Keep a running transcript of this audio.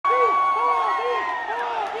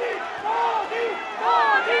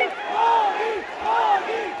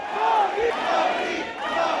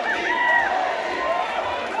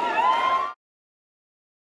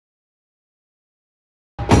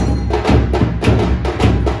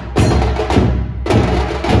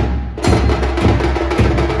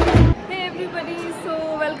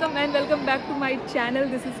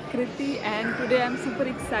this is Kriti, and today I'm super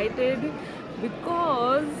excited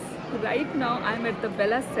because right now I'm at the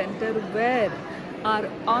Bella Center where our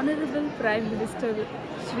Honorable Prime Minister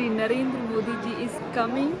Shri Narendra Modi ji is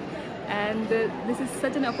coming, and this is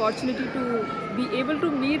such an opportunity to be able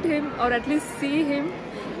to meet him or at least see him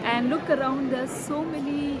and look around. There's so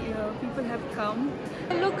many people have come.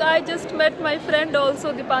 Look, I just met my friend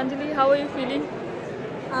also, Dipanjali. How are you feeling?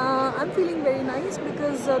 I'm feeling very nice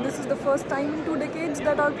because this is the first time in 2 decades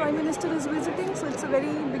that our Prime Minister is visiting, so it's a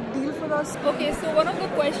very big deal for us. Okay, so one of the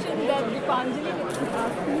questions that Dipanjali was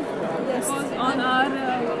asking, because on our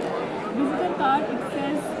visitor card it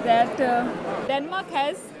says that Denmark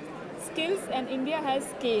has skills and India has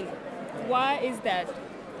scale. Why is that?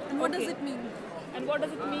 And what does it mean? And what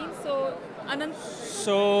does it mean? So, Anand?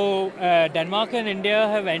 So, Denmark and India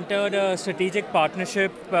have entered a strategic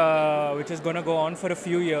partnership which is going to go on for a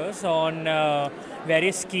few years on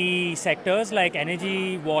various key sectors like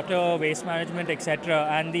energy, water, waste management, etc.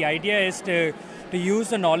 And the idea is to use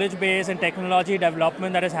the knowledge base and technology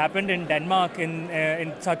development that has happened in Denmark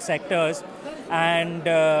in such sectors and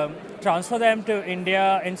transfer them to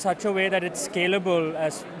India in such a way that it's scalable,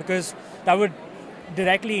 because that would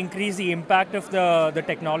directly increase the impact of the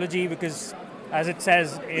technology, because as it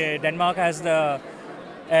says, Denmark has the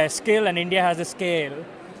skill and India has the scale.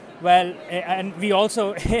 Well, and we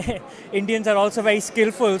also, Indians are also very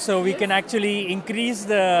skillful, so we can actually increase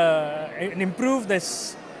and improve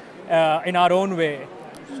this in our own way.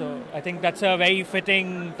 So I think that's a very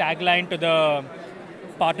fitting tagline to the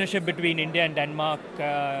partnership between India and Denmark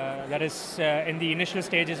that is in the initial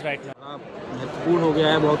stages right now. महत्वपूर्ण हो गया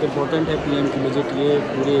है, बहुत important है PM की visit ये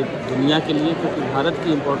पूरे दुनिया के लिए, क्योंकि भारत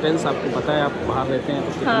की इम्पोर्टेंस आपको पता है, आप बाहर रहते हैं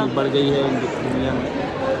तो कितनी बढ़ गई है दुनिया में।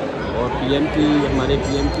 और हमारे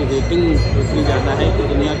पीएम की रेटिंग इतनी ज़्यादा है कि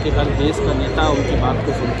दुनिया के हर देश का नेता उनकी बात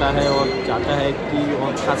को सुनता है और चाहता है कि,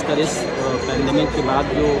 और ख़ासकर इस पैंडेमिक के बाद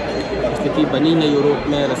जो स्थिति बनी है यूरोप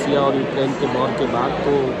में, रसिया और यूक्रेन के वॉर के बाद,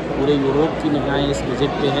 तो पूरे यूरोप की निगाहें इस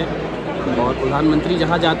विजिट पे है। और प्रधानमंत्री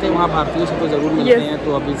जहाँ जाते हैं वहाँ भारतीयों से तो ज़रूर मिलते हैं,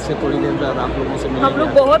 तो अभी इससे थोड़ी देर बाद आप लोगों से मिलेंगे। हम लोग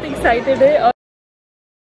बहुत एक्साइटेड है।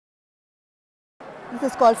 This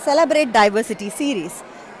is called Celebrate Diversity series.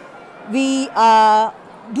 We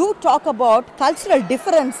do talk about cultural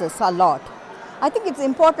differences a lot. I think it's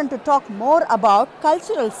important to talk more about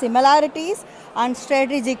cultural similarities and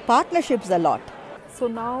strategic partnerships a lot. So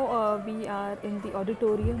now we are in the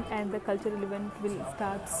auditorium and the cultural event will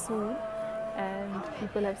start soon, and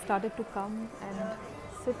people have started to come and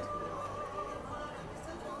sit.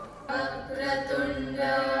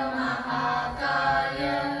 Vakratunda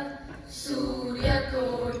Mahakaya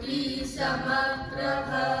Suryakoti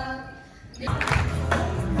Samaprabha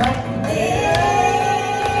Vande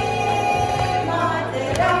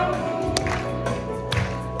Mataram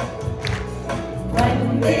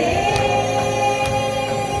Vande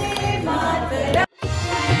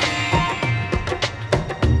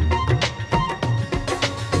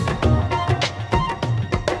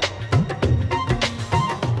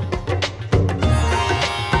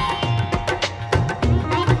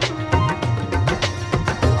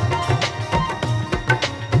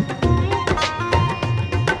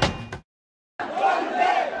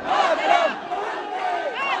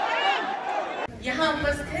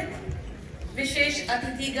विशेष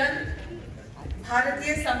अतिथिगण,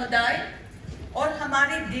 भारतीय समुदाय और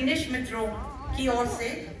हमारे Danish मित्रों की ओर से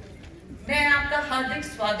मैं आपका हार्दिक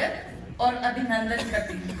स्वागत और अभिनंदन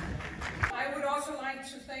करती हूँ। I would also like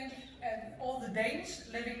to thank all the Danes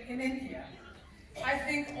living in India. I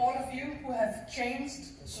think all of you who have changed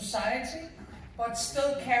society, but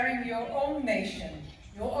still carrying your own nation,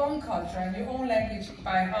 your own culture and your own language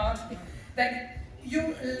by heart, that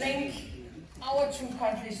you link our two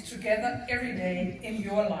countries together every day in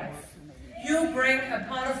your life. You bring a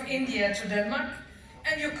part of India to Denmark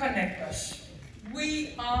and you connect us.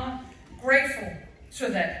 We are grateful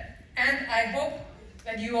to that, and I hope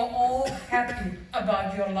that you are all happy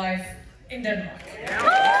about your life in Denmark. I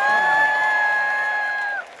would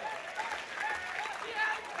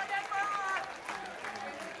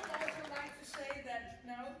also like to say that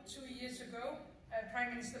now 2 years ago, Prime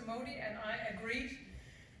Minister Modi and I agreed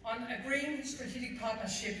on a green strategic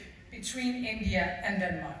partnership between India and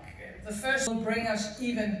Denmark. The first will bring us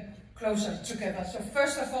even closer together. So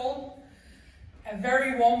first of all, a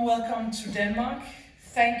very warm welcome to Denmark.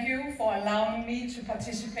 Thank you for allowing me to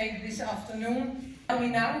participate this afternoon. Allow me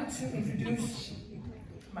now to introduce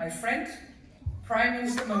my friend, Prime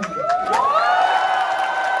Minister Modi.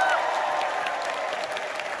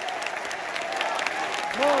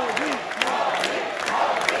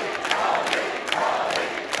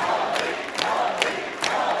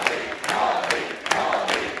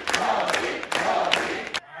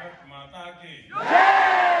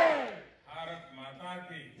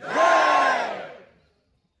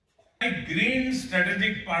 Green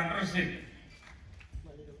strategic partnership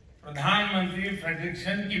प्रधानमंत्री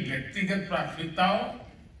Frederiksen की व्यक्तिगत प्राथमिकताओं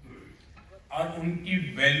और उनकी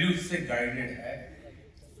values से guided है।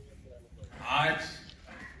 आज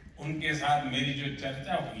उनके साथ मेरी जो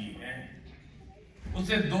चर्चा हुई है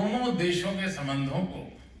उससे दोनों देशों के संबंधों को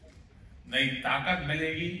नई ताकत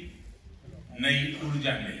मिलेगी, नई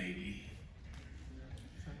ऊर्जा मिलेगी।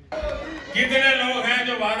 कितने लोग हैं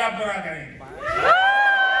जो वादा पूरा करेंगे?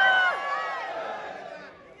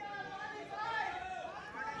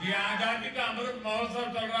 ये आजादी का अमृत महोत्सव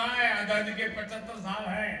चल रहा है, आजादी के 75 साल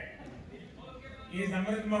हैं। इस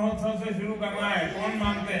अमृत महोत्सव से शुरू करना है, कौन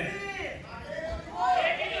मानते हैं?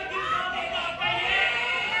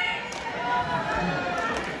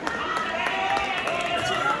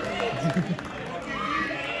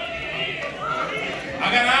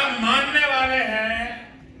 अगर आप मानने वाले हैं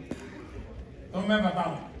तो मैं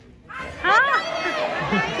बताऊं।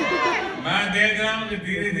 मैं देख रहा हूं कि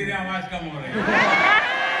धीरे धीरे आवाज कम हो रही है।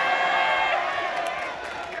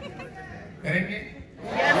 करेंगे?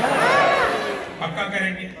 पक्का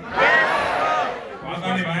करेंगे?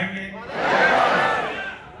 वादा निभाएंगे?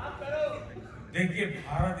 देखिए,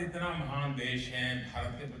 भारत इतना महान देश है,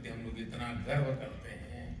 भारत के प्रति हम लोग इतना गर्व करते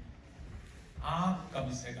हैं। आप कम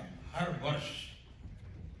से कम हर वर्ष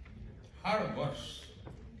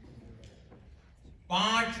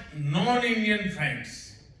 5 नॉन इंडियन फ्रेंड्स,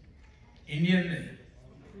 इंडियन नहीं,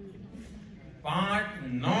 5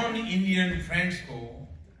 नॉन इंडियन फ्रेंड्स को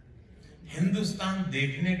हिंदुस्तान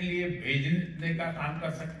देखने के लिए भेजने का काम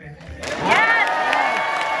कर सकते हैं।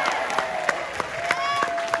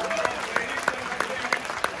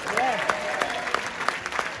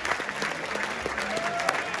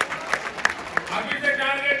 अभी से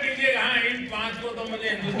टारगेट कीजिए, हाँ इन 5 को तो मुझे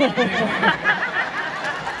हिंदुस्तान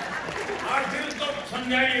और फिर तो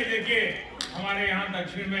समझाइए। देखिए, हमारे यहाँ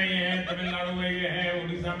दक्षिण में ये है, तमिलनाडु में ये है,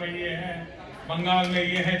 उड़ीसा में ये है, बंगाल में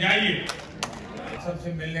ये है, जाइए।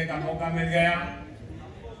 सबसे मिलने का मौका मिल गया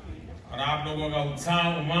और आप लोगों का उत्साह,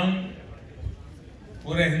 उमंग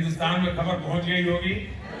पूरे हिंदुस्तान में खबर पहुंच गई होगी।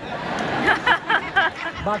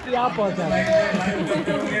 बाकी आप पहुंचा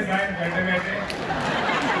बैठे बैठे।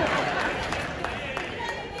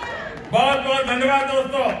 बहुत बहुत धन्यवाद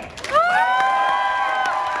दोस्तों।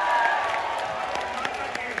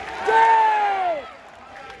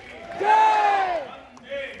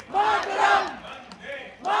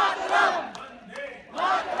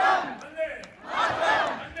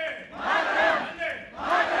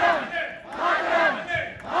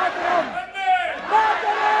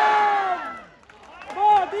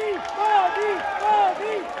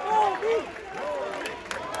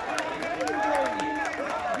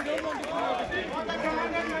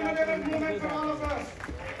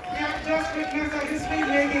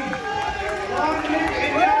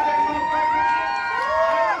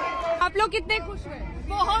 आप लोग कितने खुश हुए?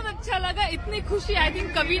 बहुत अच्छा लगा, इतनी खुशी आई थिंक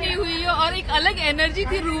कभी नहीं हुई हो और एक अलग एनर्जी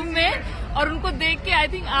थी रूम में और उनको देख के आई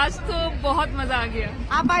थिंक आज तो बहुत मजा आ गया।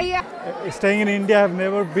 आप आइए। Staying in India, I have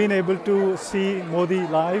never been able to see Modi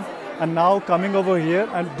live, and now coming over here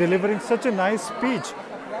and delivering such a nice speech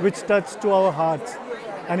which touched to our hearts.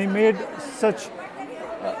 And he made such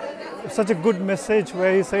a good message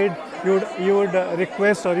where he said you would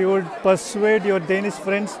request or you would persuade your Danish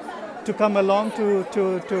friends to come along to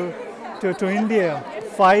India.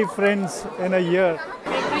 5 friends in a year.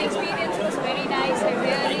 My experience was very nice. I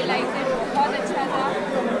really liked it. बहुत अच्छा था.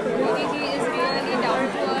 Modi ji is really down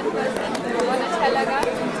to earth person. बहुत अच्छा लगा.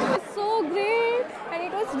 It was so great and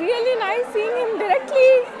it was really nice seeing him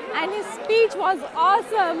directly, and his speech was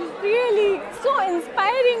awesome, really so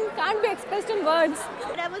inspiring, can't be expressed in words.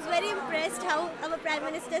 I was very impressed how our Prime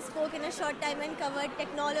Minister spoke in a short time and covered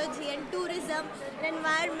technology and tourism and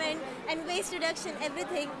environment and waste reduction,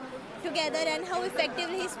 everything together, and how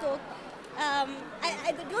effectively he spoke.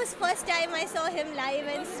 It was first time I saw him live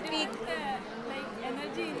and speak.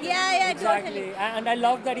 Yeah, exactly. Totally. And I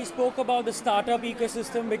love that he spoke about the startup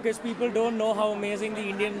ecosystem, because people don't know how amazing the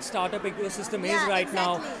Indian startup ecosystem is right now.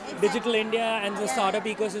 Digital India and the startup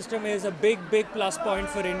ecosystem is a big plus point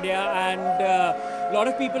for India, and a lot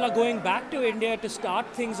of people are going back to India to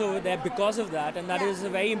start things over there because of that, and that is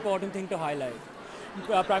a very important thing to highlight.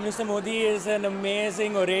 Prime Minister Modi is an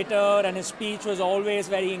amazing orator and his speech was always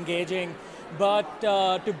very engaging. But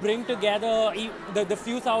to bring together the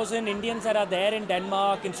few thousand Indians that are there in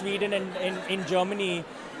Denmark, in Sweden and in Germany,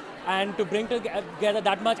 and to bring together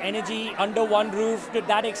that much energy under one roof to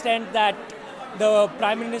that extent that the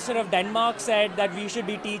Prime Minister of Denmark said that we should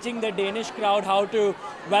be teaching the Danish crowd how to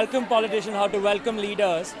welcome politicians, how to welcome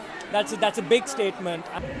leaders. That's a big statement.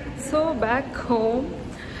 So back home,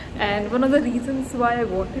 and one of the reasons why I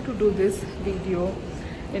wanted to do this video,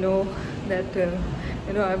 that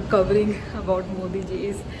I'm covering about Modi ji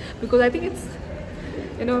is because I think it's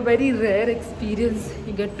a very rare experience.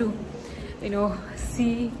 You get to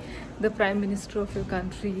see the Prime Minister of your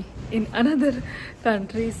country in another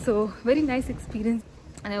country, so very nice experience.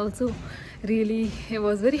 And I also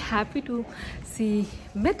was very happy to see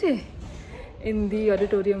Mette in the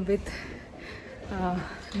auditorium with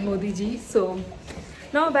Modi ji. So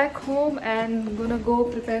now back home and I'm gonna go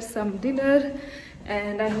prepare some dinner,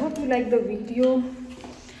 and I hope you like the video,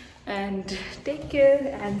 and take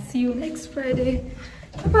care and see you next Friday.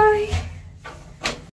 Bye bye.